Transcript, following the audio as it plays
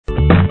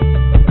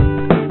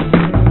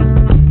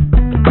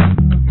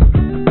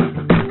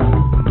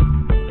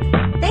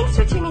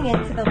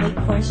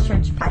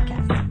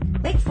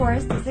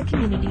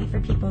community for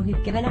people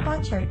who've given up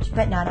on church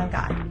but not on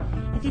God.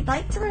 If you'd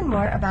like to learn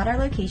more about our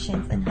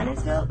locations in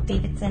Huntersville,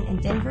 Davidson,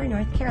 and Denver,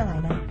 North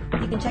Carolina,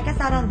 you can check us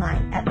out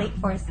online at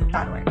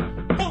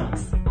lakeforest.org.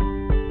 Thanks!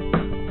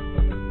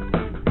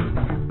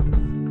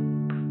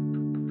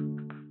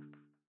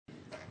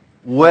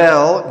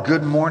 Well,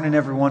 good morning,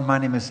 everyone. My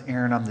name is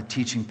Aron. I'm the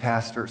teaching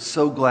pastor.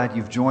 So glad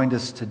you've joined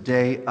us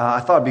today.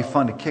 I thought it'd be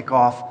fun to kick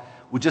off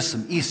with just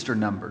some Easter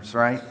numbers,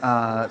 right?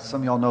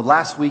 Some of y'all know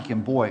last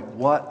weekend, boy,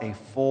 what a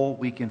full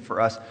weekend for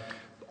us.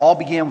 All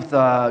began with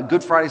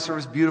Good Friday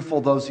service.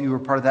 Beautiful, those of you who were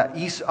part of that.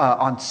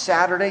 On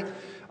Saturday,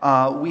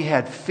 we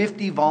had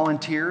 50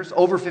 volunteers,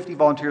 over 50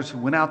 volunteers who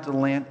went out to the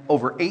land.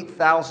 Over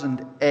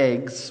 8,000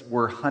 eggs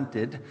were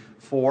hunted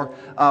for.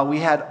 We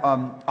had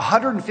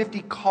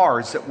 150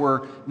 cars that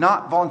were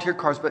not volunteer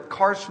cars, but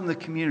cars from the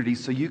community.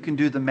 So you can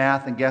do the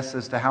math and guess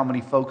as to how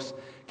many folks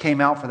came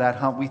out for that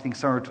hunt. We think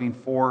somewhere between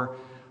 400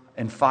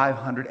 and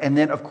 500. And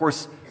then, of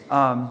course,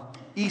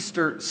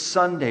 Easter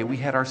Sunday, we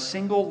had our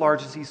single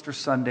largest Easter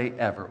Sunday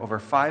ever. Over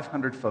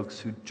 500 folks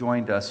who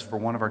joined us for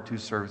one of our two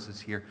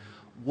services here.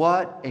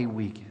 What a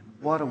weekend.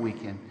 What a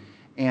weekend.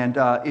 And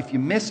if you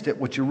missed it,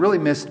 what you really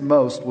missed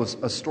most was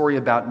a story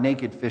about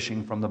naked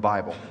fishing from the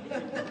Bible.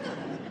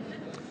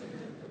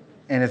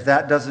 And if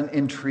that doesn't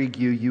intrigue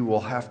you, you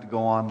will have to go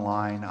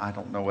online. I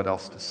don't know what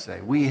else to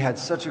say. We had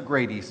such a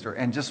great Easter,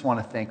 and just want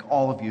to thank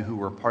all of you who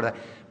were part of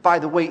that. By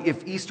the way,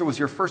 if Easter was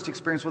your first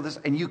experience with us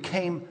and you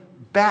came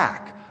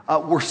back,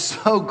 we're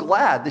so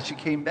glad that you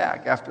came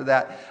back after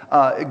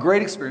that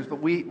great experience. But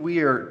we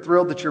are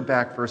thrilled that you're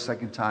back for a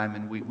second time,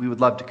 and we would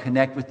love to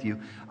connect with you.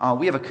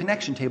 We have a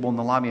connection table in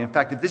the lobby. In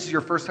fact, if this is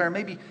your first time,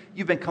 maybe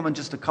you've been coming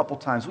just a couple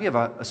times, we have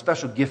a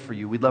special gift for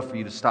you. We'd love for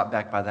you to stop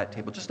back by that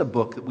table. Just a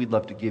book that we'd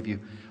love to give you.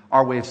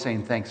 Our way of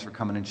saying thanks for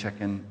coming and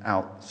checking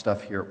out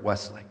stuff here at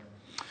Westlake.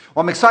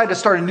 Well, I'm excited to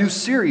start a new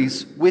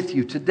series with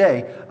you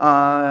today.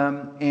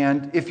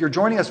 And if you're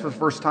joining us for the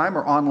first time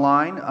or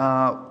online,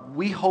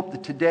 we hope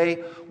that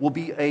today will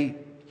be a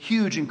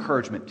huge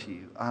encouragement to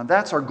you.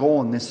 That's our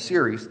goal in this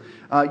series.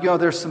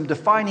 There's some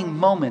defining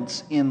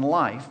moments in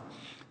life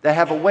that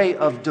have a way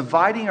of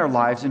dividing our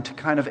lives into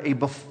kind of a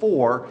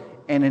before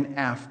and an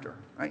after.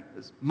 Right?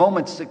 There's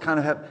moments that kind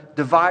of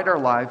divide our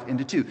life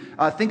into two.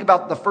 Think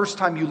about the first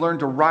time you learned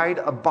to ride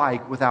a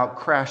bike without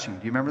crashing.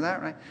 Do you remember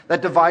that? Right?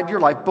 That divided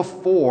your life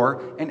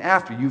before and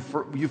after. You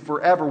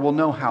forever will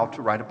know how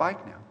to ride a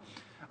bike now.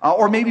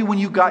 Or maybe when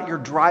you got your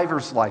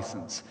driver's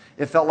license,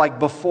 it felt like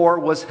before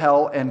was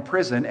hell and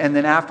prison, and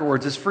then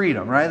afterwards is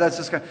freedom. Right? That's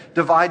just kind of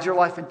divides your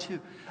life in two.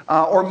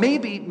 Or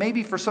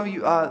maybe for some of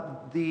you,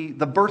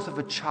 the birth of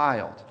a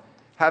child.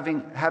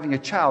 Having a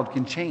child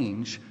can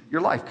change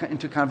your life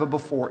into kind of a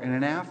before and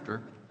an after.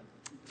 A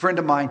friend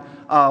of mine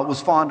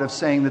was fond of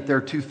saying that there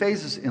are two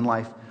phases in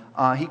life.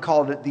 He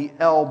called it the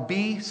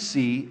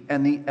LBC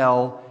and the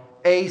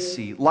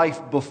LAC. Life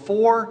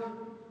before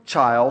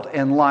child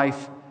and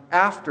life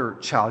after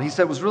child. He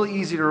said it was really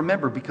easy to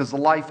remember because the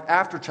life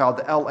after child,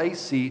 the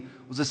LAC,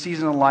 was a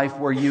season of life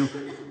where you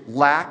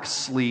lack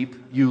sleep,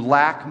 you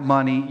lack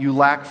money, you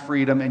lack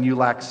freedom, and you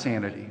lack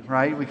sanity.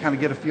 Right? We kind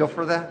of get a feel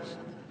for that.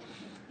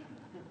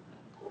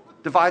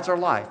 Divides our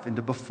life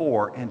into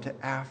before and to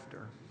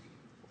after.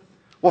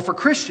 Well, for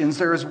Christians,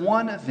 there is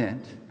one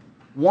event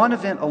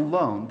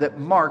alone that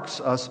marks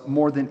us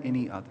more than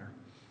any other.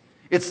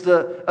 It's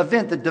the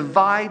event that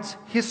divides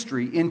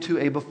history into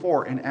a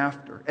before and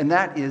after, and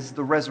that is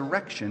the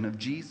resurrection of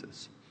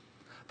Jesus.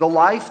 The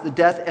life, the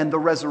death, and the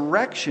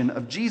resurrection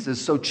of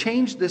Jesus so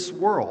changed this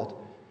world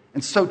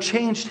and so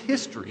changed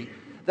history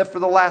that for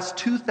the last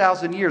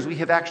 2,000 years we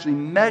have actually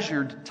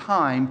measured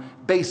time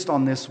based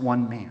on this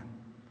one man.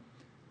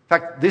 In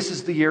fact, this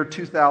is the year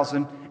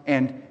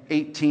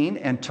 2018,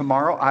 and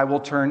tomorrow I will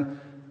turn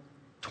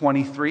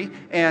 23.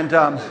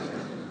 And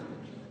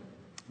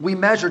we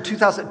measure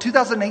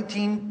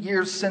 2018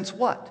 years since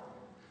what?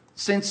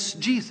 Since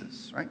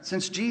Jesus, right?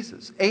 Since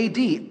Jesus.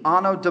 A.D.,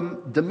 Anno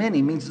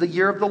Domini, means the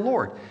year of the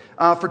Lord.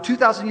 For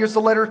 2,000 years, the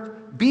letter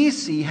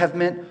B.C. have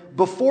meant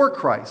before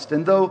Christ.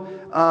 And though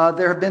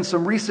there have been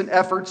some recent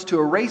efforts to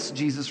erase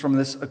Jesus from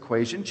this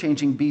equation,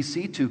 changing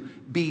B.C. to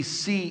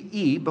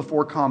BCE,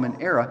 before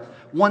Common Era,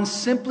 one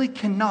simply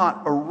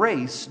cannot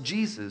erase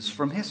Jesus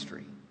from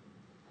history.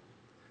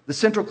 The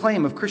central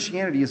claim of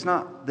Christianity is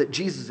not that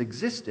Jesus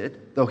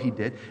existed, though he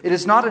did. It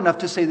is not enough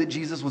to say that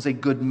Jesus was a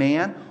good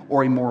man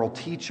or a moral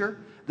teacher.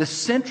 The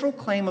central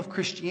claim of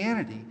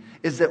Christianity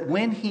is that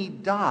when he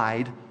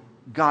died,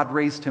 God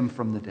raised him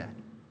from the dead.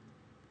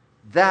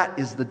 That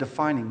is the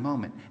defining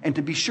moment. And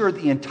to be sure,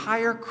 the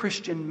entire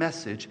Christian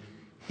message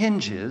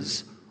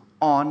hinges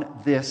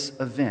on this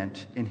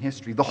event in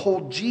history. The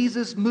whole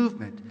Jesus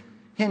movement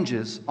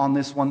hinges on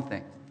this one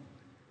thing: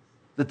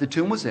 that the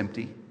tomb was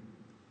empty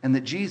and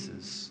that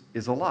Jesus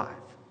is alive.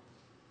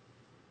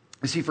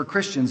 You see, for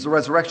Christians, the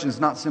resurrection is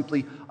not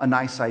simply a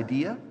nice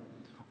idea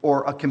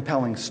or a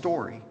compelling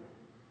story.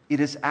 It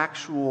is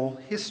actual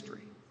history.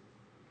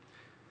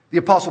 The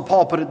Apostle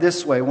Paul put it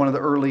this way, one of the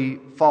early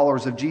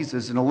followers of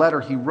Jesus, in a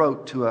letter he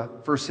wrote to a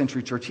first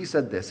century church. He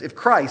said this: if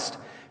Christ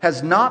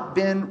has not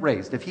been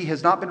raised, if he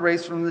has not been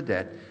raised from the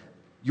dead,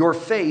 your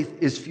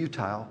faith is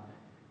futile.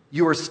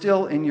 You are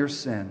still in your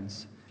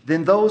sins.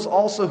 Then those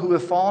also who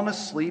have fallen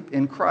asleep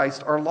in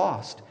Christ are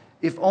lost.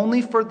 If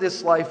only for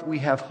this life we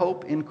have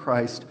hope in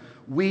Christ,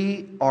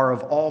 we are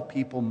of all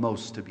people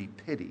most to be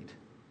pitied.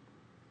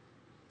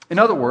 In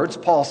other words,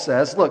 Paul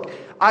says, look,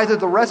 either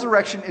the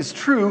resurrection is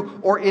true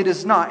or it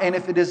is not. And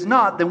if it is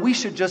not, then we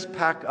should just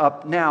pack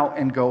up now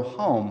and go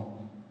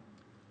home.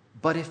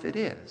 But if it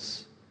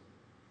is,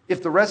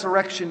 if the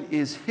resurrection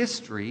is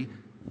history,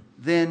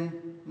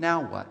 then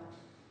now what?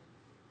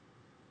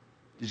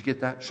 Did you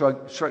get that?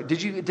 Shrug.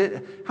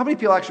 How many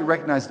people actually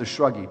recognize the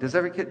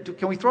shruggy?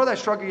 Can we throw that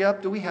shruggy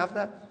up? Do we have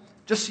that?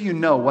 Just so you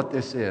know what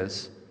this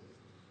is.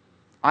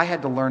 I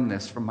had to learn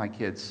this from my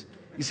kids.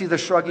 You see the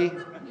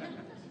shruggy?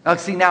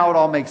 See, now it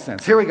all makes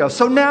sense. Here we go.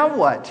 So now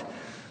what?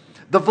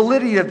 The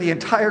validity of the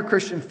entire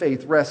Christian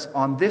faith rests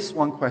on this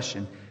one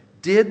question.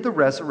 Did the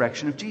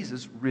resurrection of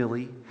Jesus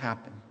really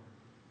happen?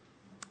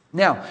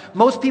 Now,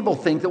 most people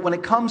think that when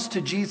it comes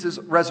to Jesus'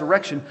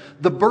 resurrection,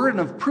 the burden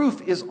of proof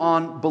is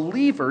on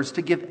believers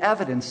to give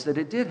evidence that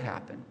it did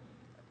happen.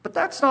 But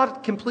that's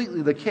not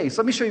completely the case.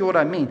 Let me show you what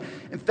I mean.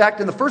 In fact,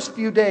 in the first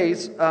few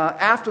days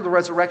after the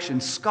resurrection,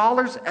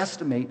 scholars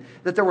estimate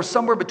that there were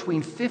somewhere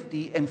between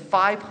 50 and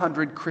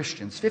 500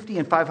 Christians, 50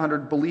 and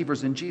 500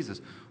 believers in Jesus.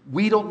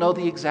 We don't know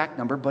the exact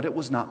number, but it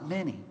was not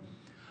many.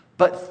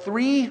 But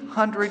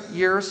 300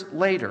 years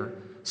later,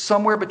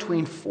 somewhere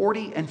between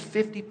 40 and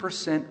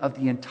 50% of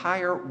the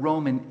entire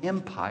Roman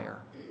Empire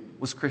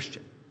was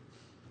Christian.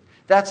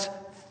 That's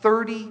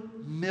 30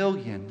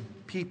 million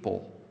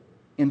people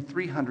in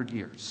 300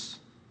 years.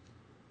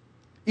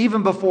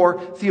 Even before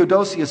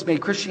Theodosius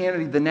made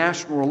Christianity the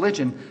national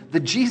religion, the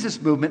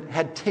Jesus movement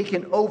had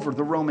taken over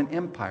the Roman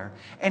Empire.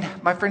 And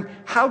my friend,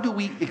 how do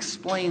we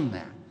explain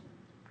that?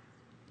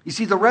 You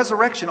see, the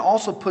resurrection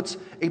also puts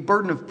a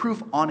burden of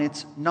proof on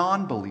its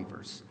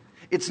non-believers.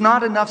 It's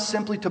not enough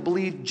simply to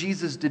believe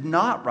Jesus did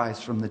not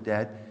rise from the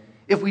dead.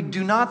 If we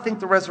do not think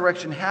the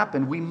resurrection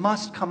happened, we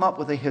must come up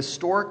with a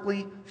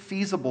historically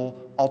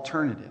feasible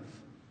alternative.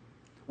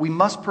 We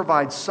must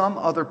provide some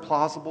other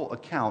plausible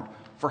account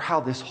for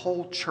how this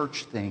whole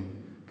church thing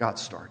got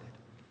started.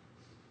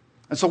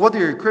 And so whether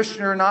you're a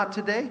Christian or not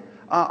today,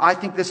 I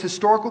think this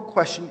historical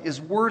question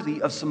is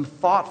worthy of some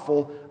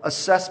thoughtful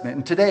assessment.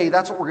 And today,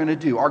 that's what we're going to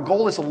do. Our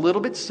goal is a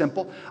little bit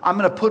simple. I'm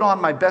going to put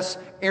on my best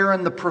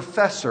Aron the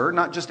professor,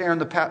 not just Aron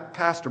the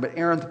pastor, but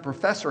Aron the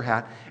professor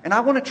hat. And I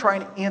want to try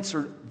and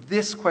answer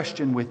this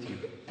question with you.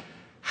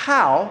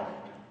 How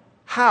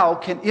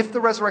can, if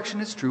the resurrection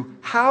is true,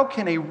 how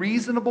can a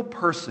reasonable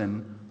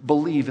person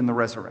believe in the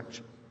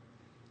resurrection?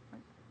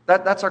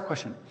 That's our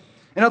question.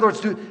 In other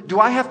words, do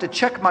I have to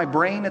check my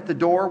brain at the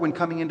door when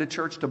coming into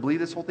church to believe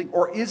this whole thing?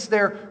 Or is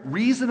there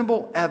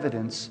reasonable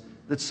evidence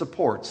that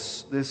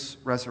supports this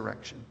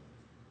resurrection?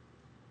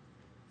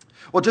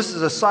 Well, just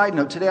as a side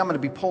note, today I'm going to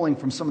be pulling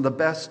from some of the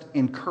best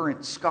in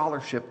current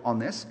scholarship on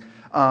this.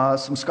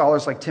 Some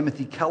scholars like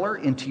Timothy Keller,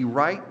 N.T.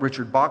 Wright,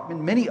 Richard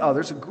Bachman, many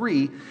others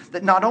agree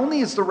that not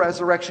only is the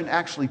resurrection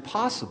actually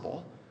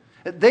possible,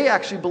 they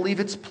actually believe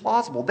it's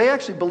plausible. They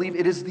actually believe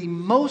it is the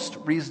most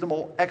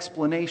reasonable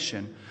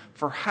explanation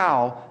for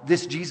how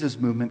this Jesus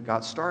movement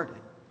got started.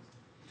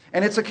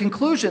 And it's a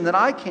conclusion that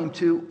I came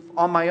to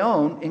on my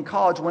own in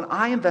college when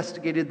I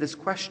investigated this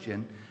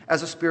question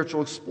as a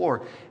spiritual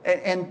explorer.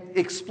 And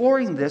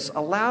exploring this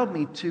allowed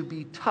me to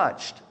be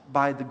touched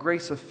by the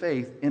grace of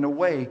faith in a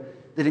way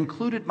that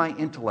included my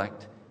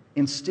intellect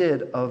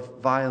instead of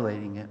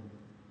violating it.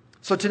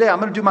 So today I'm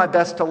going to do my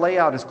best to lay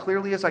out as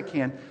clearly as I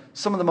can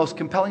some of the most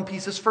compelling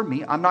pieces for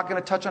me. I'm not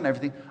going to touch on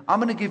everything. I'm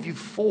going to give you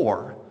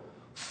four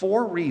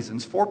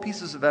reasons, four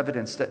pieces of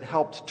evidence that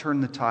helped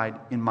turn the tide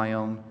in my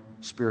own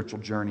spiritual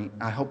journey.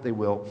 I hope they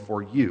will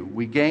for you.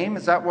 We game?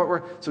 Is that what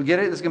we're... So get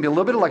it? There's going to be a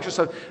little bit of lecture.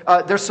 So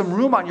there's some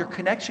room on your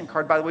connection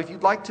card, by the way, if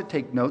you'd like to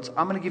take notes.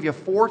 I'm going to give you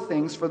four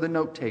things for the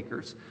note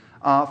takers.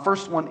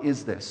 First one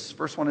is this.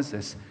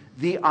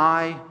 The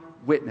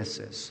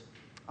eyewitnesses.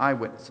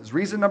 Eyewitnesses.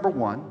 Reason number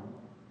one,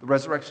 the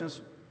resurrection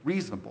is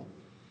reasonable,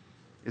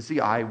 is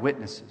the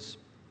eyewitnesses.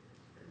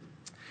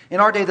 In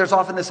our day, there's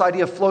often this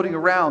idea floating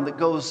around that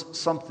goes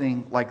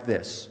something like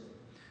this.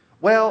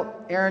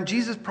 Well, Aron,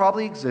 Jesus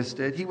probably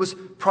existed. He was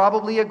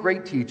probably a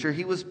great teacher.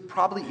 He was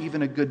probably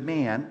even a good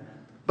man.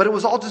 But it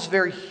was all just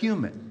very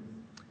human.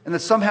 And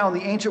that somehow in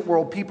the ancient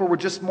world, people were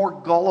just more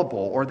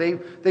gullible, or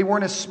they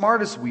weren't as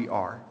smart as we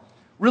are.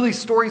 Really,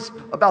 stories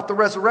about the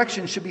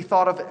resurrection should be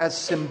thought of as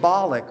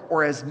symbolic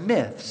or as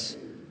myths.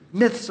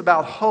 Myths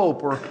about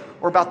hope or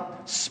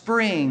about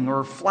spring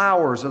or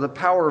flowers or the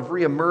power of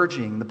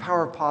re-emerging, the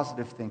power of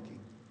positive thinking.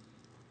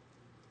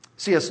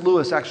 C.S.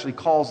 Lewis actually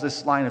calls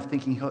this line of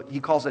thinking, he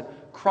calls it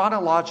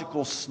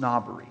chronological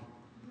snobbery.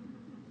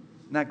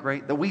 Isn't that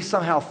great? That we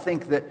somehow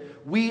think that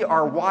we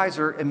are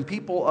wiser and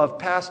people of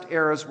past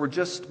eras were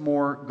just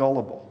more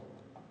gullible.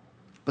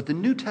 But the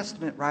New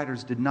Testament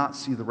writers did not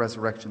see the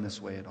resurrection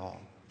this way at all.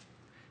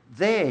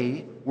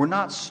 They were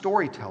not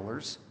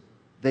storytellers,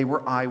 they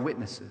were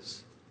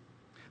eyewitnesses.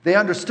 They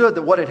understood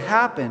that what had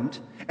happened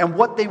and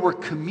what they were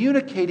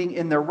communicating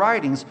in their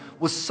writings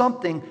was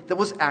something that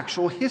was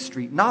actual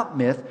history, not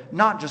myth,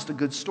 not just a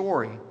good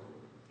story.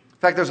 In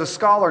fact, there's a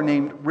scholar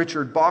named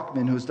Richard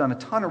Bachman who's done a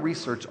ton of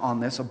research on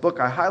this, a book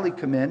I highly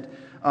commend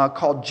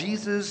called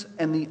Jesus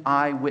and the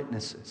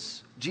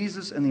Eyewitnesses.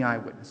 Jesus and the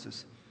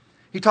Eyewitnesses.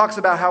 He talks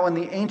about how in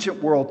the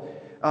ancient world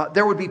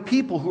there would be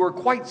people who were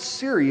quite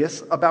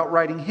serious about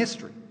writing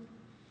history.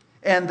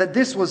 And that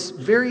this was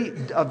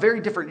a very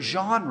different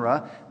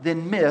genre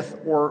than myth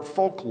or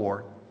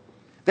folklore.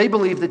 They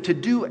believed that to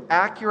do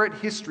accurate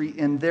history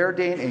in their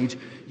day and age,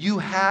 you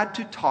had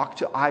to talk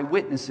to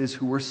eyewitnesses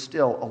who were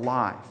still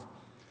alive,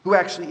 who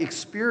actually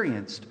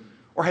experienced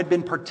or had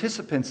been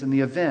participants in the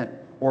event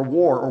or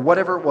war or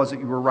whatever it was that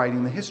you were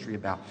writing the history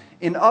about.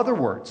 In other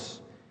words,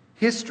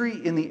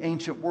 history in the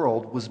ancient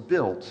world was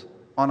built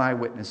on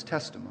eyewitness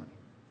testimony.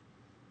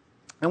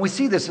 And we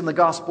see this in the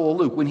Gospel of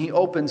Luke when he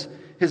opens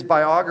his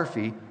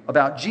biography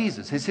about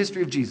Jesus, his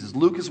history of Jesus.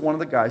 Luke is one of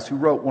the guys who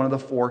wrote one of the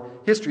 4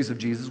 histories of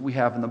Jesus we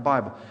have in the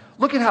Bible.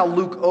 Look at how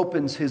Luke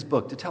opens his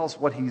book to tell us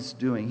what he's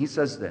doing. He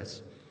says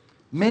this,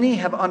 "Many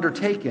have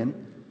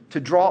undertaken to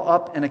draw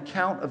up an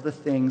account of the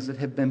things that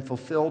have been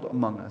fulfilled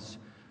among us,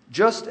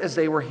 just as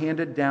they were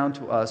handed down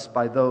to us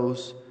by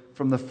those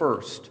from the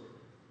first."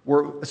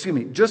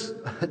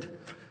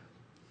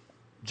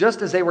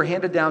 Just as they were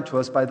handed down to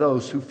us by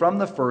those who from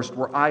the first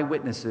were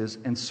eyewitnesses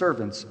and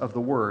servants of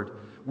the word.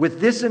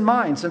 With this in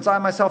mind, since I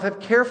myself have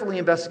carefully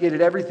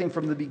investigated everything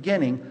from the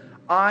beginning,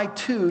 I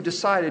too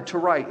decided to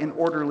write an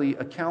orderly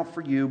account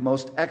for you,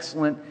 most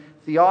excellent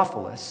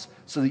Theophilus,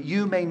 so that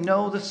you may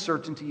know the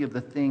certainty of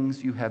the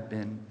things you have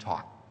been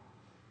taught.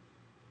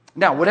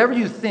 Now, whatever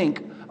you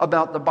think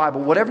about the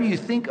Bible, whatever you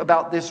think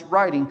about this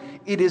writing,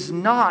 it is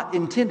not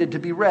intended to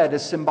be read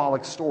as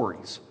symbolic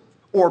stories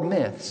or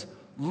myths.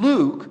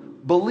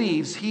 Luke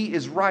believes he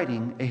is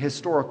writing a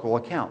historical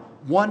account,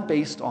 one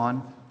based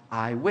on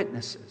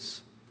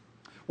eyewitnesses.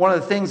 One of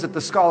the things that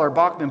the scholar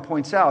Bachman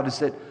points out is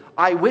that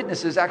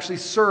eyewitnesses actually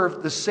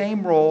serve the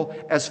same role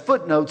as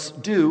footnotes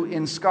do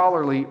in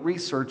scholarly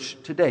research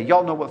today.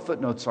 Y'all know what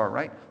footnotes are,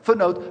 right?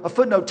 A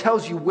footnote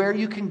tells you where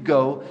you can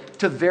go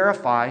to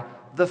verify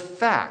the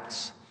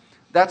facts.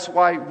 That's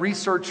why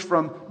research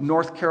from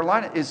North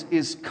Carolina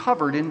is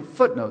covered in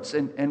footnotes.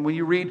 And when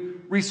you read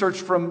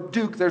research from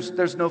Duke,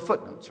 there's no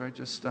footnotes, right?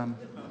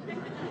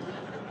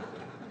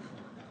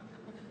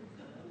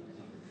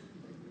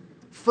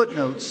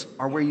 Footnotes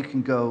are where you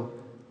can go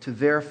to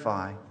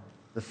verify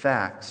the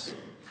facts.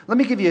 Let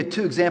me give you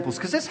 2 examples,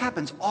 because this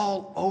happens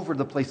all over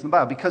the place in the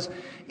Bible. Because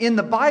in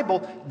the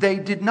Bible, they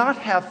did not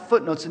have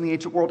footnotes in the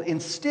ancient world.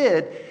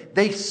 Instead,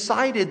 they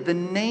cited the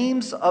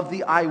names of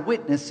the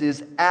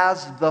eyewitnesses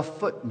as the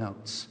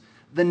footnotes.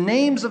 The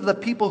names of the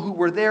people who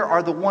were there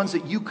are the ones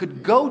that you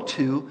could go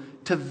to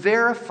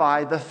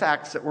verify the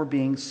facts that were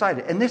being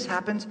cited. And this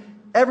happens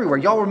everywhere.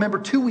 Y'all remember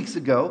 2 weeks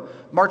ago,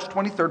 March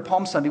 23rd,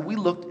 Palm Sunday, we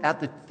looked at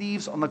the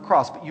thieves on the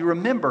cross. But you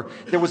remember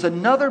there was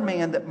another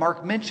man that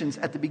Mark mentions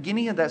at the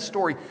beginning of that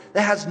story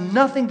that has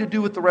nothing to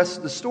do with the rest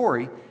of the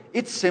story.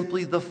 It's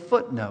simply the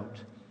footnote.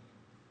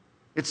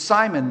 It's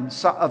Simon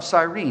of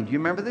Cyrene. Do you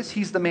remember this?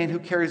 He's the man who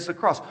carries the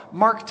cross.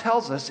 Mark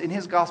tells us in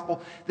his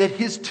gospel that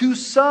his 2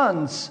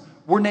 sons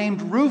were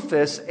named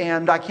Rufus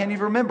and I can't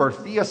even remember,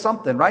 Thea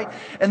something, right?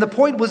 And the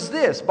point was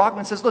this.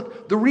 Bachman says,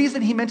 look, the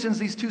reason he mentions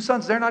these 2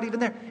 sons, they're not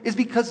even there, is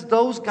because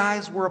those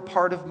guys were a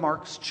part of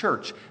Mark's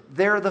church.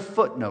 They're the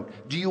footnote.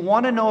 Do you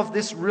want to know if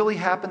this really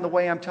happened the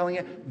way I'm telling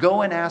you?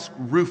 Go and ask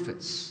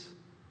Rufus.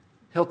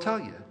 He'll tell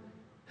you.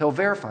 He'll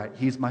verify it.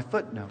 He's my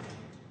footnote.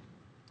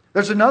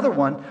 There's another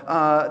one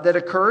that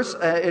occurs.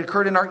 It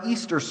occurred in our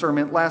Easter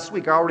sermon last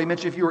week. I already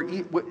mentioned if you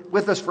were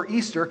with us for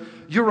Easter,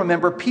 you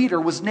remember Peter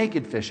was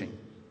naked fishing.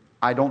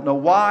 I don't know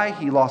why.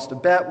 He lost a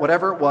bet,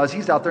 whatever it was.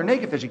 He's out there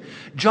naked fishing.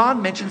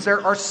 John mentions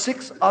there are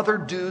 6 other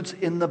dudes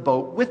in the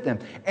boat with them.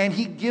 And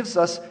he gives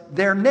us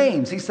their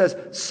names. He says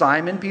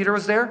Simon Peter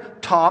was there.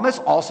 Thomas,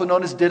 also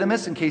known as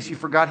Didymus, in case you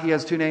forgot he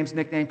has 2 names,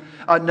 nickname.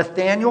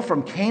 Nathanael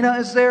from Cana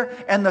is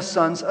there. And the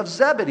sons of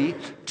Zebedee.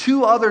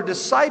 2 other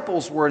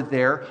disciples were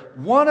there,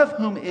 one of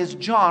whom is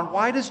John.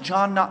 Why does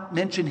John not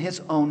mention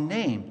his own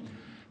name?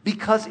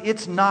 Because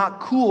it's not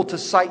cool to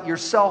cite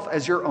yourself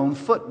as your own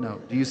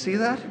footnote. Do you see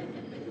that?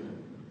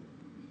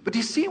 But do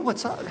you see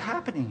what's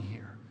happening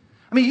here?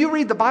 I mean, you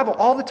read the Bible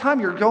all the time.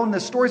 You're going,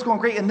 this story's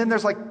going great. And then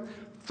there's like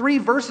 3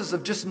 verses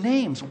of just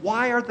names.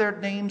 Why are their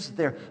names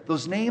there?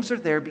 Those names are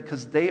there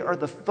because they are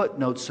the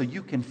footnotes so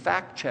you can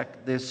fact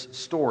check this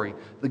story.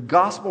 The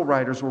gospel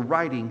writers were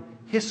writing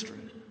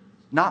history,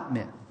 not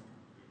myth.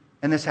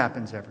 And this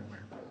happens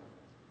everywhere.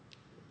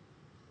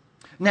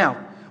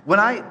 Now, when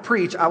I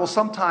preach, I will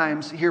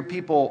sometimes hear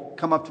people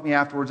come up to me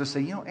afterwards and say,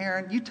 you know,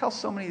 Aron, you tell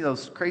so many of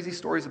those crazy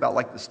stories about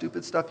like the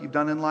stupid stuff you've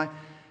done in life.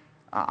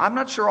 I'm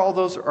not sure all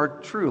those are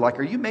true. Like,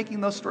 are you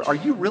making those stories? Are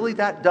you really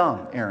that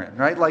dumb, Aron?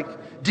 Right?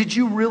 Like, did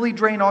you really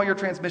drain all your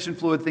transmission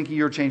fluid thinking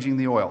you were changing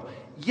the oil?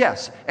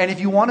 Yes. And if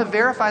you want to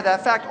verify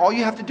that fact, all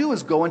you have to do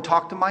is go and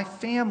talk to my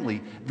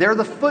family. They're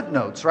the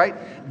footnotes,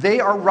 right? They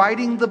are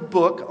writing the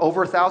book,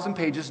 over 1,000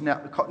 pages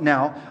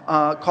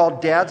now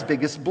called Dad's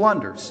Biggest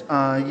Blunders.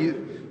 We're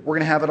going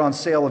to have it on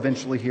sale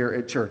eventually here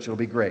at church. It'll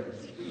be great.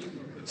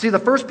 See, the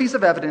first piece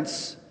of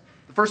evidence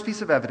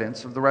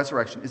of the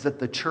resurrection is that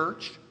the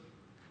church,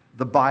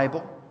 the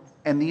Bible,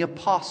 and the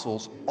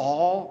apostles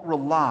all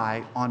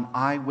rely on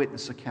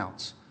eyewitness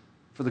accounts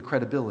for the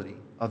credibility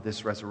of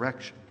this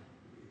resurrection.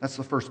 That's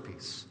the first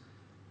piece.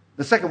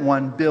 The second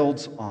one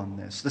builds on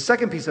this. The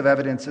second piece of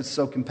evidence that's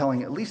so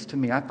compelling, at least to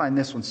me, I find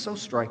this one so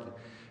striking,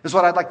 is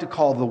what I'd like to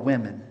call the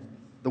women.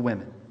 The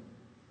women.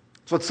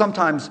 It's what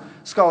sometimes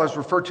scholars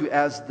refer to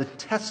as the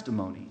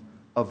testimony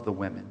of the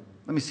women.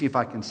 Let me see if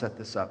I can set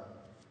this up.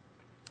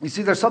 You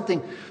see, there's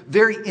something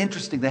very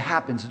interesting that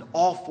happens in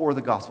all four of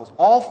the Gospels.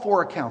 All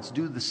four accounts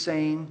do the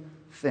same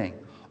thing.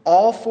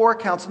 All four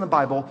accounts in the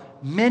Bible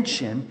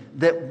mention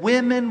that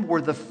women were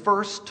the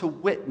first to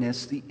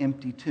witness the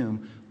empty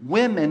tomb.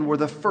 Women were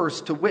the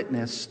first to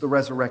witness the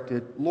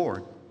resurrected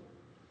Lord.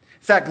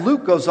 In fact,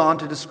 Luke goes on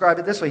to describe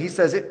it this way. He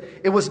says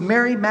it was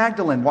Mary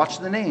Magdalene, watch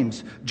the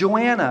names,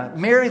 Joanna,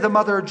 Mary the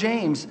mother of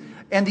James,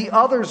 and the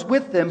others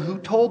with them who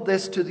told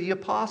this to the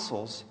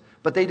apostles.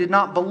 But they did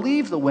not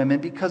believe the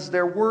women because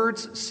their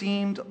words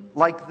seemed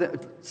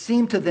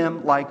to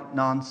them like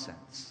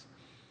nonsense.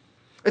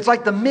 It's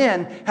like the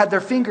men had their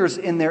fingers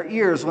in their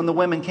ears when the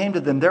women came to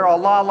them. They're all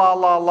la, la,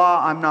 la,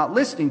 la, I'm not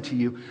listening to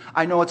you.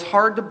 I know it's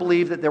hard to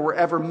believe that there were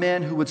ever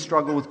men who would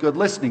struggle with good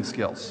listening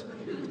skills.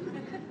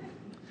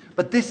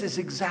 But this is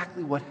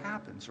exactly what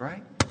happens,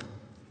 right?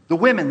 The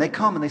women, they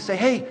come and they say,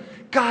 hey,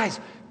 guys,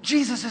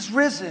 Jesus is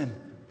risen.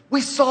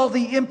 We saw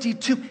the empty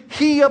tomb.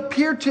 He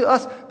appeared to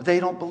us. But they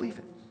don't believe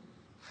it.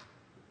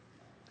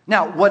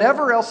 Now,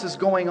 whatever else is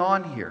going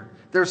on here,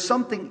 there's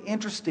something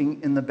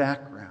interesting in the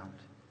background.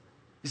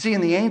 You see,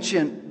 in the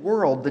ancient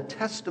world, the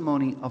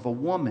testimony of a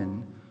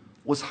woman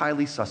was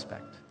highly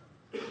suspect.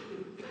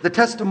 The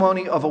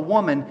testimony of a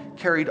woman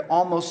carried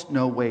almost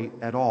no weight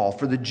at all.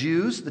 For the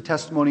Jews, the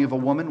testimony of a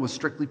woman was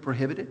strictly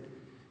prohibited.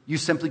 You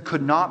simply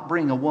could not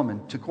bring a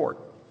woman to court.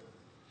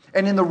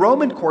 And in the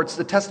Roman courts,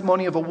 the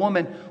testimony of a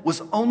woman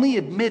was only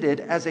admitted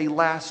as a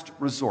last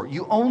resort.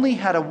 You only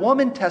had a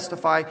woman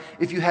testify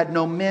if you had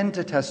no men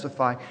to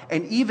testify.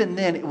 And even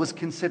then, it was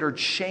considered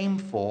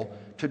shameful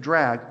to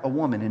drag a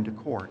woman into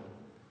court.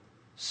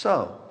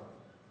 So,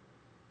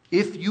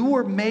 if you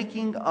were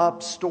making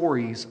up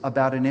stories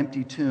about an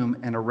empty tomb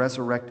and a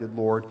resurrected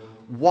Lord,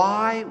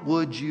 why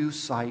would you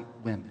cite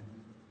women?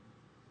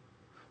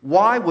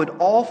 Why would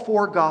all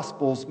four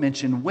Gospels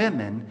mention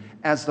women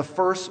as the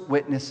first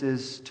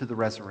witnesses to the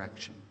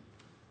resurrection?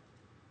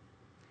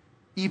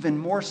 Even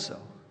more so,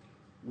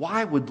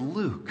 why would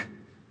Luke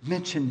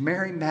mention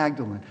Mary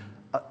Magdalene,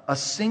 a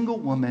single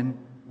woman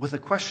with a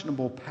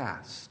questionable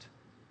past,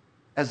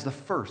 as the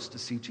first to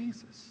see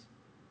Jesus?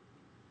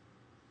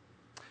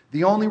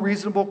 The only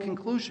reasonable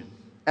conclusion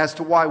as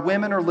to why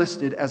women are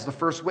listed as the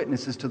first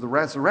witnesses to the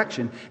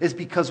resurrection is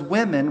because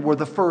women were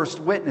the first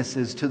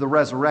witnesses to the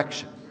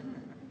resurrection.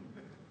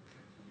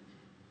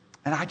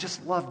 And I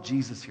just love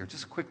Jesus here.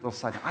 Just a quick little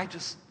side note. I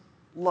just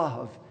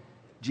love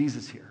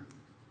Jesus here.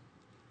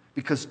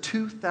 Because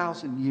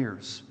 2,000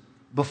 years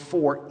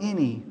before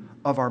any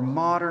of our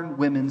modern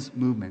women's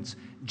movements,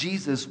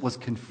 Jesus was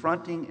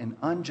confronting an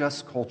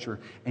unjust culture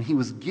and he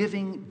was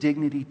giving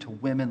dignity to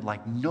women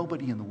like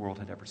nobody in the world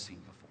had ever seen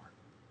before.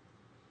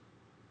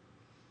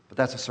 But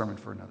that's a sermon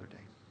for another day.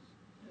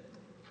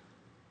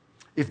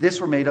 If this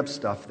were made up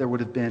stuff, there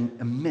would have been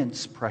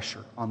immense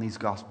pressure on these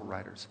gospel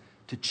writers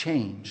to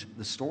change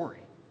the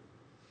story.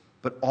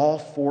 But all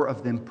four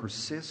of them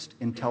persist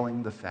in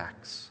telling the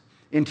facts.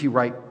 N.T.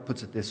 Wright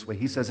puts it this way.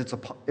 He says it's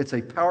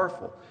a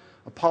powerful,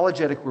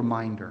 apologetic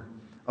reminder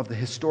of the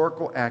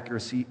historical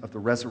accuracy of the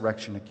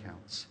resurrection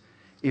accounts.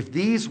 If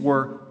these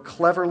were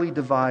cleverly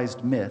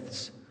devised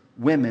myths,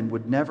 women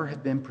would never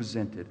have been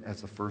presented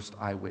as the first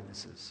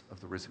eyewitnesses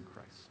of the risen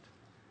Christ.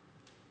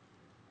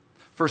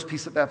 First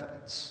piece of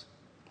evidence,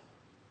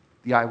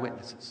 the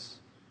eyewitnesses,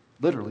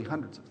 literally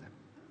hundreds of them.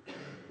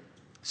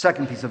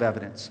 Second piece of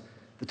evidence,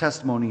 the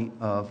testimony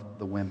of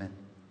the women.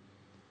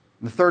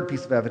 And the third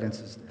piece of evidence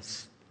is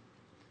this.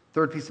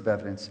 Third piece of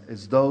evidence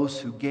is those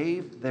who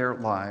gave their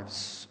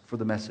lives for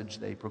the message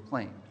they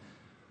proclaimed,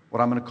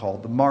 what I'm going to call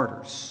the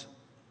martyrs.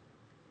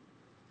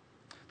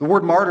 The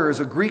word martyr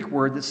is a Greek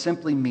word that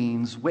simply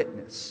means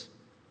witness.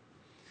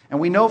 And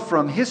we know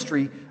from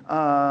history,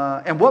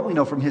 what we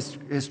know from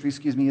history,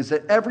 is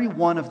that every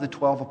one of the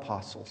 12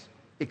 apostles,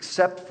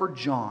 except for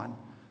John,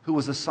 who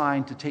was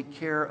assigned to take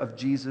care of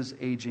Jesus'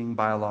 aging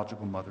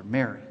biological mother,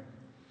 Mary,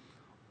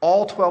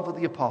 all 12 of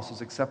the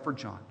apostles, except for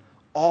John,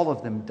 all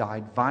of them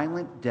died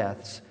violent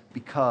deaths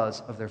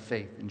because of their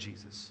faith in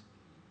Jesus.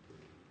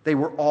 They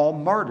were all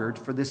martyred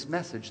for this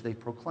message they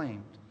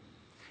proclaimed.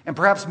 And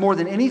perhaps more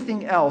than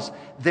anything else,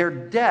 their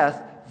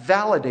death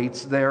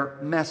validates their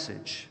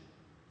message.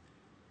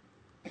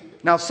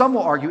 Now, some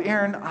will argue,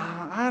 Aaron,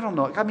 I don't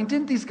know. I mean,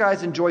 didn't these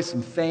guys enjoy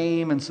some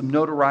fame and some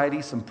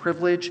notoriety, some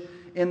privilege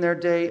in their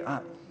day.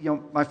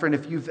 My friend,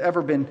 if you've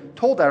ever been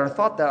told that or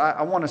thought that,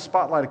 I want to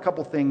spotlight a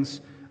couple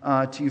things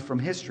to you from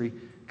history,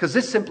 because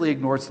this simply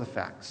ignores the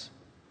facts.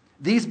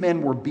 These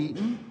men were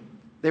beaten,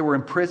 they were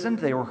imprisoned,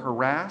 they were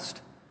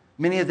harassed.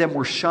 Many of them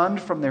were shunned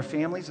from their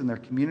families and their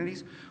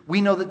communities.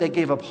 We know that they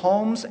gave up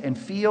homes and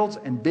fields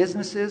and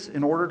businesses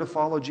in order to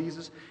follow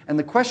Jesus. And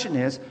the question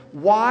is,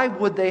 why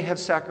would they have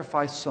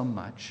sacrificed so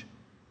much?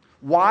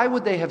 Why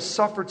would they have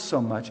suffered so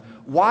much?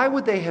 Why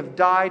would they have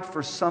died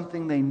for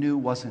something they knew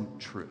wasn't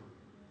true?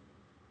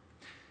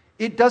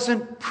 It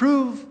doesn't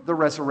prove the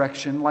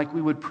resurrection like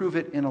we would prove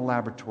it in a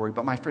laboratory,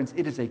 but my friends,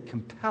 it is a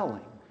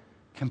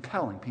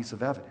compelling piece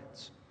of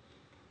evidence.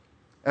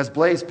 As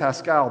Blaise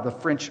Pascal, the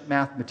French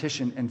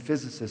mathematician and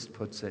physicist,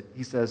 puts it,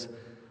 he says,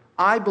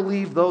 "I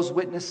believe those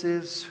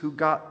witnesses who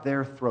got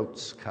their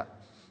throats cut."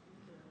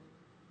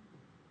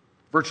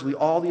 Virtually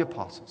all the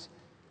apostles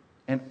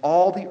and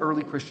all the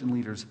early Christian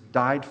leaders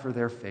died for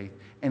their faith,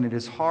 and it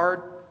is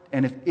hard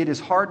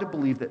to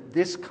believe that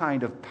this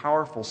kind of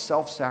powerful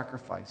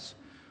self-sacrifice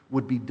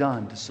would be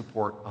done to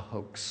support a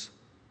hoax.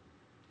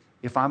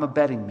 If I'm a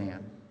betting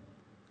man,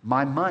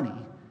 my money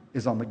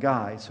is on the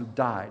guys who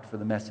died for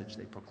the message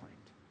they proclaimed.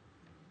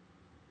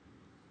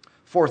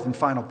 Fourth and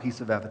final piece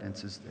of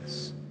evidence is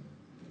this: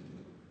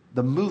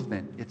 the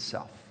movement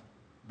itself.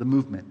 The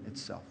movement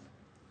itself.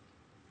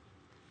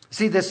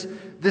 See, this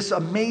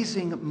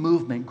amazing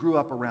movement grew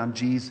up around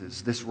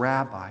Jesus, this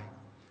rabbi.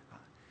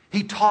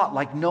 He taught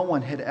like no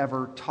one had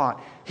ever taught.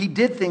 He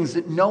did things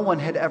that no one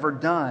had ever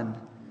done.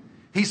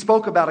 He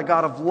spoke about a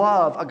God of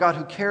love, a God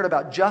who cared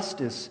about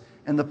justice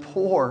and the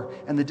poor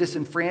and the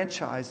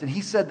disenfranchised. And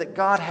he said that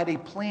God had a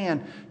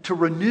plan to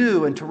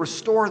renew and to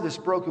restore this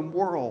broken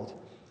world.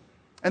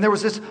 And there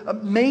was this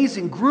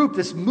amazing group,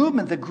 this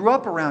movement that grew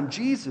up around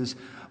Jesus.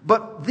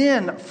 But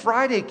then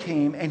Friday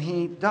came and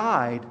he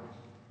died.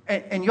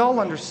 And y'all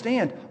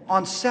understand,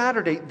 on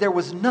Saturday, there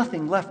was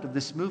nothing left of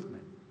this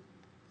movement.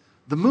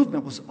 The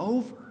movement was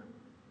over.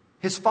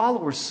 His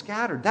followers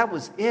scattered. That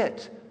was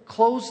it.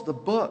 Close the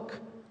book.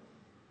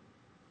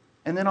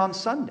 And then on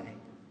Sunday,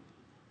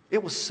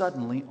 it was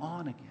suddenly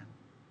on again.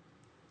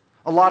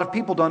 A lot of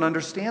people don't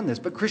understand this,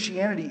 but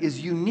Christianity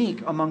is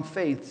unique among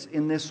faiths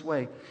in this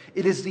way.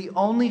 It is the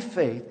only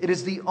faith, it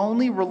is the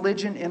only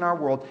religion in our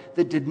world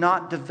that did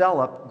not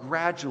develop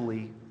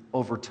gradually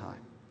over time.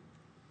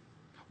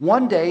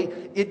 One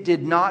day, it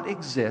did not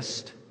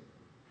exist.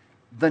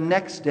 The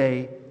next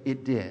day,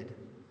 it did.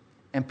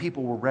 And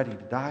people were ready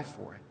to die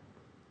for it.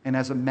 And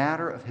as a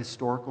matter of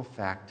historical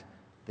fact,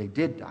 they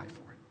did die for it.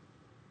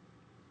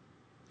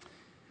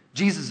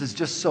 Jesus is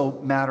just so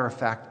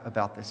matter-of-fact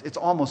about this. It's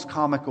almost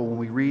comical when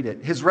we read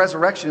it. His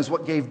resurrection is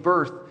what gave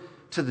birth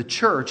to the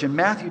church, and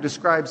Matthew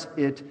describes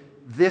it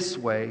this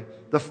way.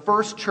 The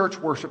first church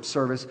worship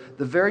service,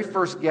 the very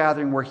first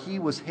gathering where he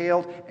was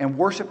hailed and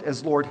worshiped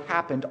as Lord,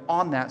 happened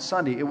on that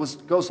Sunday.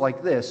 It goes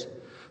like this.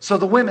 So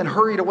the women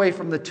hurried away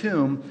from the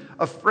tomb,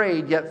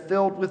 afraid yet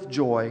filled with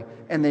joy,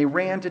 and they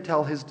ran to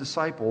tell his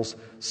disciples.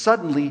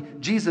 Suddenly,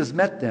 Jesus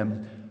met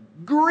them.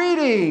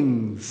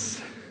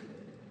 Greetings!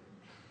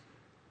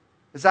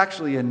 It's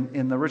actually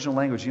in the original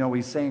language, you know what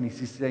he's saying?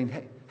 He's saying,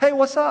 hey,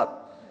 what's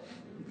up?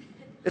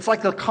 It's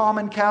like the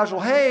common casual,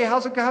 hey,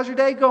 how's your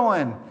day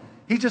going?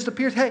 He just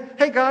appears,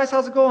 hey guys,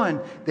 how's it going?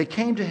 They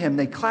came to him,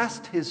 they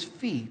clasped his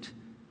feet,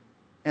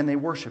 and they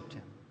worshiped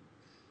him.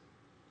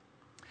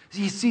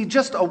 You see,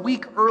 just a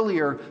week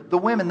earlier, the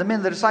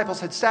men, the disciples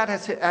had sat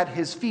at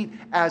his feet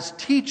as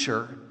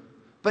teacher,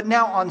 but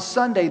now on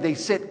Sunday they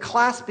sit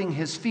clasping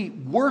his feet,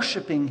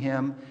 worshiping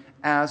him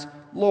as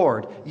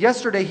Lord.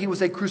 Yesterday he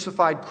was a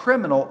crucified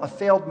criminal, a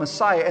failed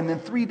Messiah, and then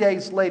 3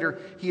 days later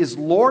he is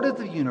Lord of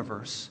the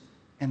universe,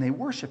 and they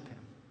worship him.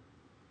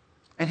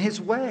 And his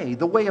way,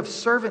 the way of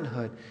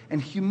servanthood and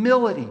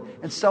humility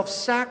and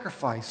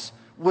self-sacrifice,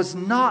 was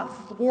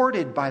not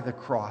thwarted by the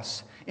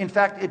cross. In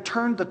fact, it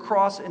turned the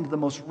cross into the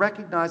most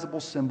recognizable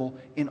symbol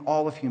in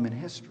all of human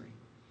history.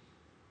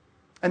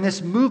 And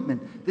this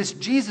movement, this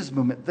Jesus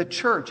movement, the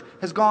church,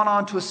 has gone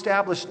on to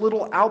establish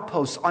little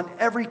outposts on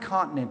every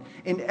continent,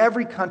 in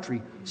every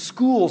country,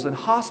 schools and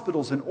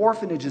hospitals and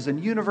orphanages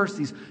and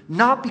universities,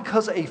 not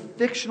because a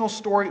fictional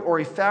story or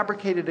a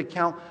fabricated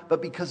account,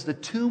 but because the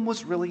tomb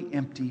was really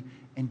empty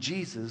and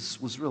Jesus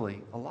was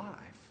really alive.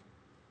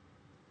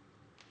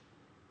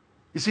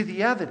 You see,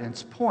 the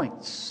evidence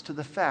points to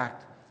the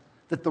fact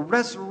that the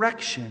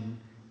resurrection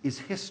is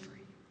history.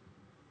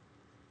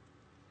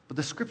 But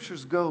the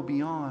scriptures go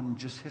beyond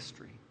just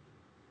history,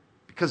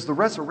 because the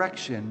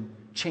resurrection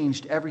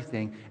changed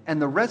everything,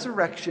 and the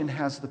resurrection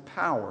has the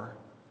power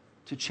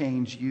to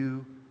change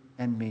you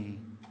and me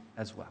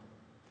as well.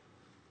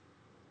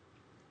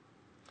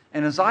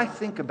 And as I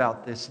think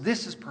about this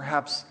is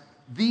perhaps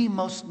the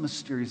most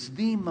mysterious,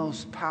 the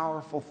most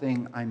powerful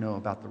thing I know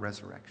about the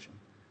resurrection.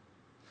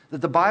 That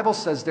the Bible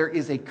says there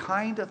is a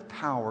kind of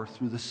power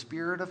through the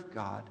Spirit of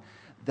God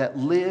that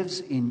lives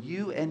in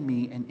you and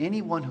me and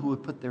anyone who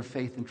would put their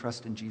faith and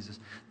trust in Jesus.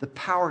 The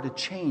power to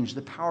change,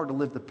 the power to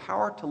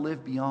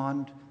live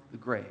beyond the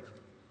grave.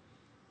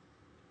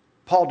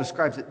 Paul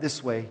describes it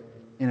this way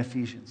in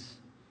Ephesians.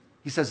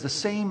 He says the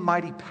same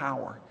mighty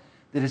power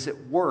that is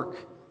at work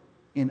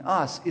in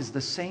us is the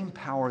same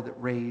power that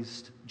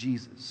raised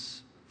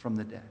Jesus from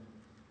the dead.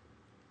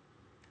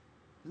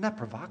 Isn't that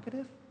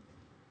provocative?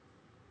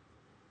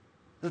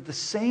 That the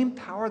same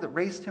power that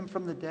raised him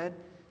from the dead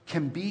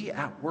can be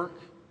at work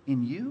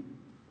in you?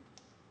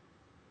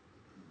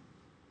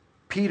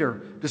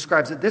 Peter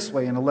describes it this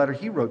way in a letter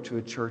he wrote to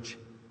a church.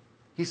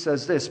 He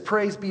says this,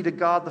 "Praise be to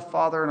God the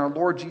Father and our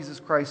Lord Jesus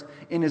Christ.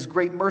 In his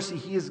great mercy,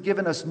 he has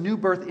given us new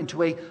birth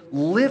into a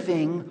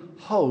living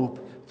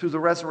hope through the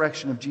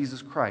resurrection of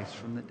Jesus Christ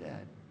from the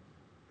dead."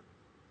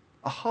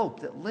 A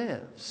hope that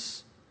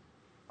lives.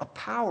 A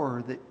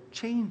power that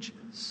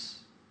changes.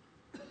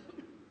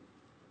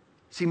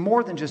 See,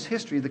 more than just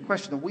history, the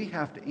question that we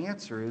have to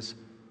answer is,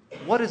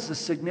 what is the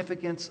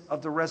significance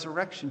of the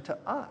resurrection to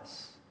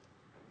us?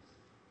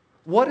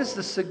 What is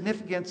the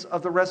significance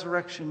of the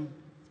resurrection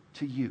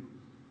to you?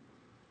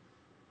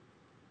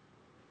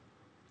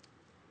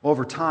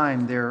 Over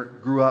time, there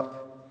grew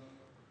up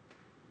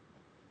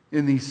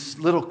in these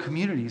little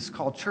communities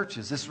called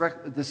churches,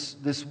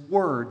 this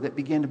word that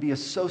began to be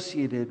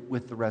associated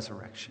with the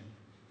resurrection.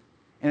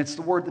 And it's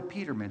the word that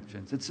Peter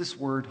mentions. It's this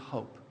word,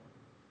 hope.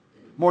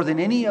 More than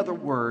any other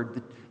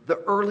word, the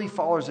early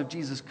followers of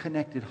Jesus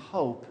connected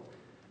hope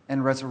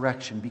and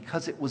resurrection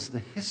because it was the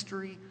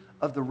history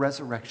of the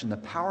resurrection, the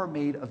power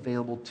made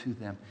available to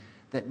them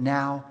that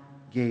now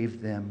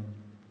gave them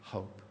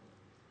hope.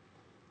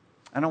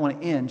 And I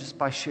want to end just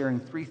by sharing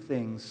 3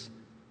 things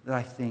that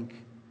I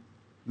think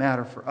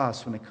matter for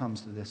us when it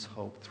comes to this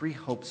hope. 3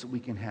 hopes that we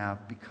can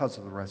have because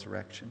of the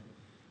resurrection.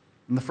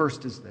 And the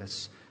first is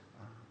this.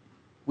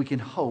 We can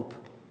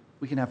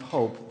have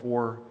hope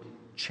for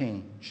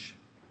change.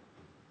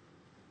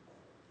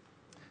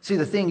 See,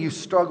 the thing you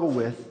struggle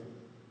with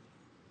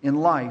in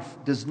life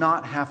does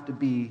not have to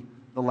be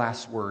the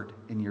last word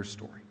in your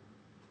story.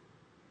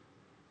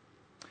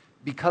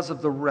 Because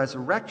of the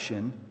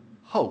resurrection,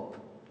 hope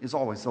is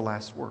always the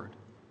last word.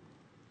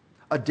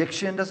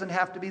 Addiction doesn't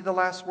have to be the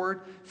last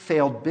word.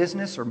 Failed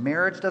business or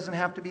marriage doesn't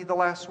have to be the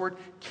last word.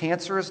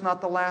 Cancer is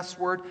not the last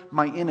word.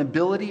 My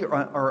inability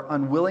or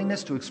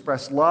unwillingness to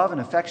express love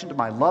and affection to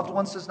my loved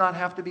ones does not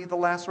have to be the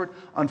last word.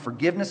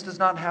 Unforgiveness does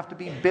not have to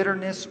be.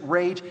 Bitterness,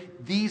 rage,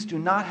 these do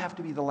not have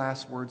to be the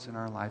last words in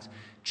our lives.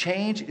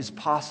 Change is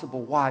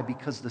possible. Why?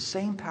 Because the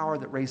same power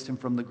that raised him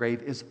from the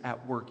grave is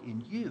at work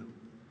in you.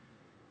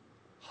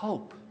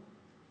 Hope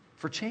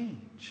for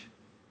change.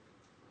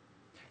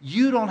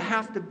 You don't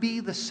have to be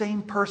the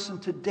same person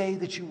today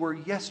that you were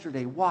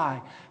yesterday.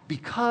 Why?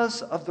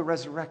 Because of the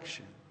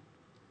resurrection.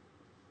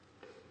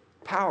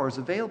 Power is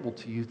available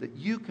to you that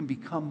you can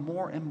become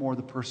more and more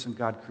the person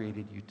God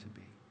created you to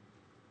be.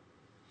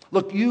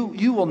 Look,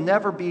 you will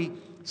never be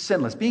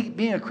sinless.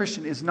 Being a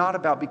Christian is not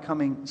about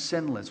becoming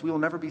sinless. We will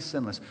never be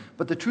sinless.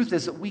 But the truth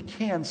is that we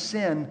can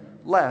sin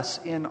less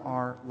in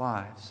our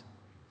lives.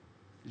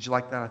 Did you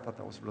like that? I thought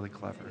that was really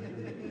clever.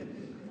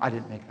 I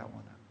didn't make that one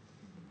up.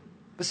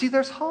 But see,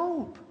 there's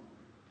hope.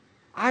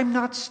 I'm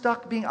not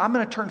stuck I'm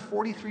going to turn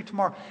 43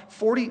 tomorrow.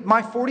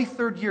 My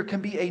 43rd year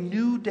can be a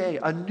new day,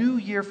 a new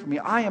year for me.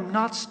 I am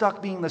not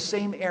stuck being the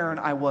same Aron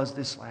I was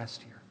this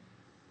last year.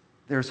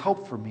 There's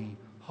hope for me,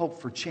 hope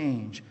for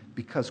change,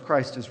 because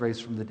Christ is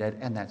raised from the dead,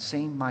 and that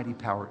same mighty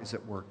power is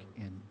at work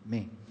in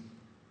me.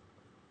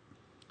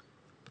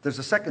 But there's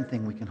a second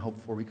thing we can hope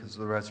for because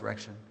of the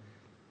resurrection,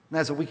 and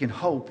that's that we can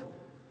hope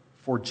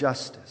for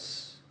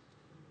justice.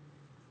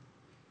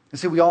 And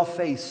see, we all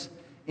face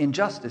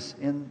injustice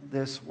in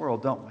this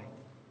world, don't we?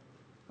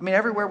 I mean,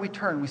 everywhere we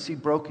turn, we see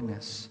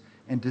brokenness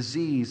and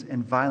disease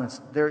and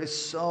violence. There is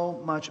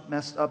so much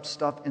messed up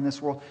stuff in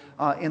this world.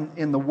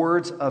 In the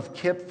words of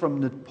Kip from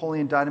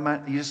Napoleon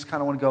Dynamite, you just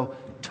kind of want to go,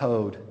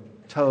 toad,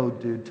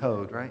 dude,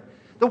 toad, right?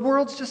 The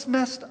world's just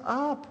messed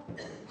up.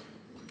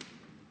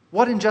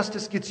 What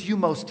injustice gets you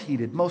most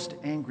heated, most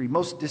angry,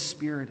 most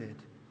dispirited?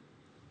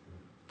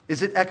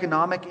 Is it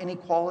economic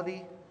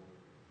inequality?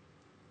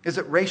 Is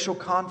it racial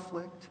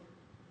conflict?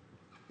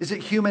 Is it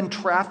human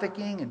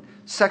trafficking and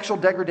sexual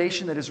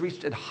degradation that has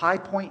reached a high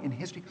point in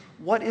history?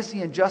 What is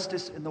the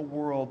injustice in the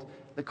world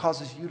that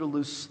causes you to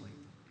lose sleep?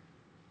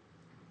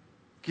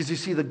 Because you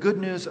see, the good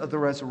news of the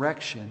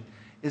resurrection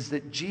is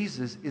that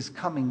Jesus is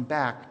coming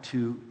back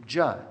to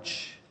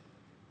judge.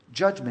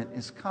 Judgment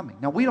is coming.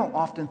 Now, we don't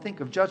often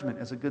think of judgment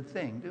as a good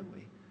thing, do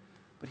we?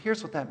 But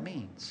here's what that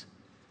means.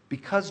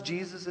 Because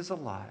Jesus is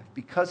alive,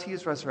 because he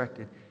is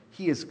resurrected,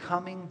 he is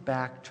coming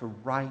back to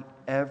right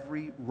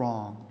every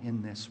wrong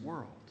in this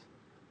world.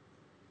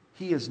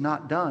 He is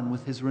not done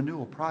with his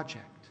renewal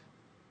project.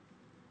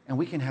 And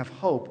we can have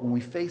hope when we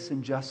face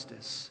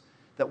injustice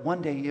that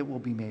one day it will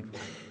be made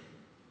right.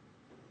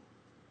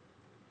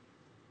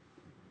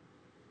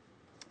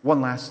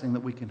 One last thing that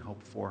we can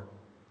hope for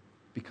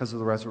because of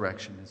the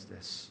resurrection is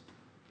this.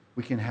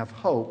 We can have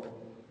hope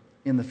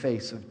in the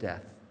face of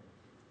death.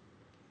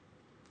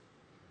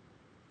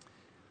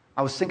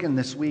 I was thinking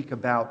this week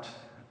about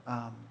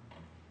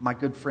my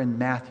good friend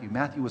Matthew.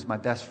 Matthew was my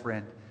best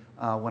friend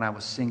when I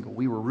was single.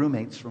 We were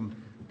roommates from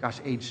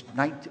age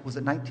 19, was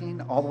it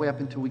 19? All the way up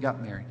until we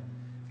got married.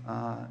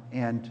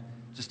 And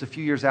just a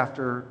few years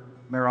after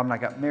Meryl and I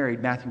got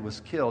married, Matthew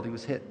was killed. He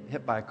was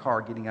hit by a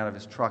car getting out of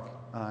his truck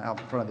out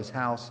in front of his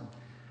house. And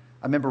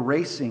I remember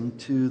racing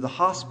to the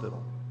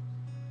hospital.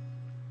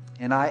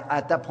 And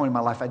at that point in my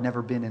life, I'd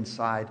never been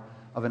inside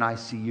of an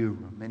ICU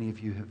room. Many of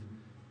you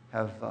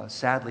have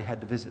sadly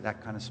had to visit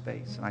that kind of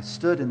space. And I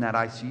stood in that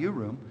ICU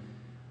room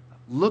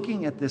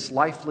looking at this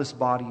lifeless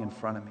body in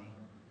front of me.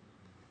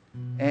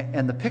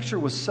 And the picture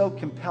was so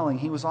compelling.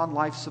 He was on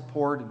life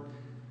support, and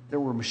there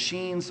were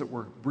machines that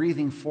were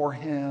breathing for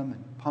him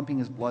and pumping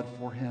his blood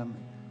for him.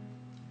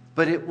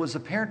 But it was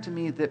apparent to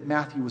me that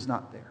Matthew was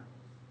not there.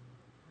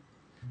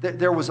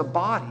 There was a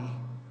body,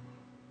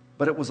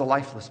 but it was a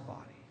lifeless body.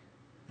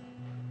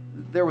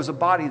 There was a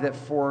body that,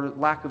 for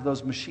lack of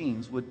those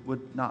machines,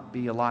 would not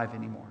be alive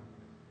anymore.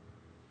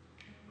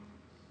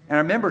 And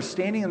I remember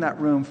standing in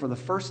that room for the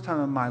first time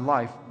in my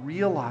life,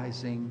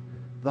 realizing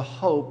the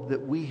hope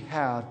that we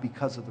have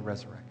because of the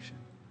resurrection.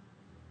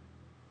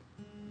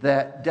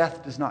 That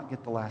death does not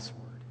get the last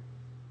word.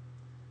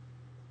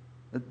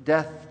 That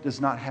death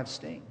does not have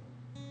sting.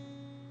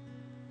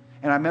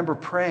 And I remember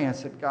praying, I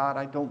said, God,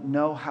 I don't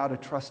know how to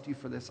trust you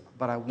for this,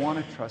 but I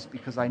want to trust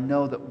because I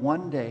know that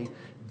one day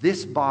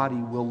this body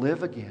will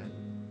live again.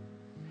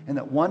 And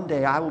that one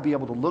day I will be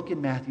able to look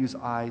in Matthew's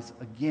eyes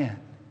again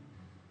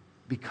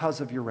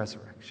because of your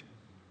resurrection.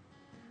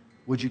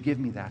 Would you give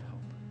me that hope?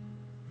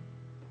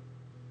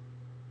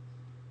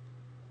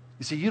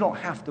 You see, you don't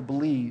have to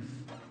believe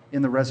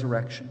in the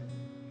resurrection.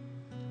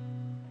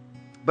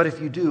 But if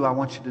you do, I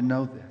want you to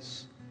know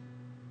this,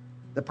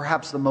 that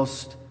perhaps the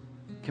most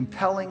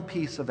compelling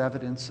piece of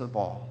evidence of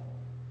all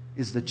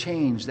is the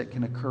change that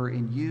can occur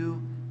in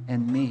you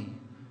and me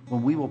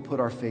when we will put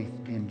our faith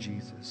in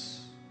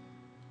Jesus.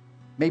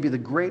 Maybe the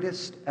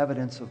greatest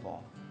evidence of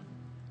all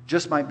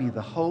just might be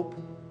the hope,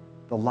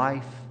 the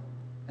life,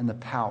 and the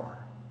power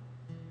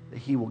that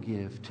He will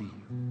give to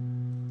you.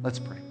 Let's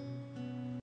pray.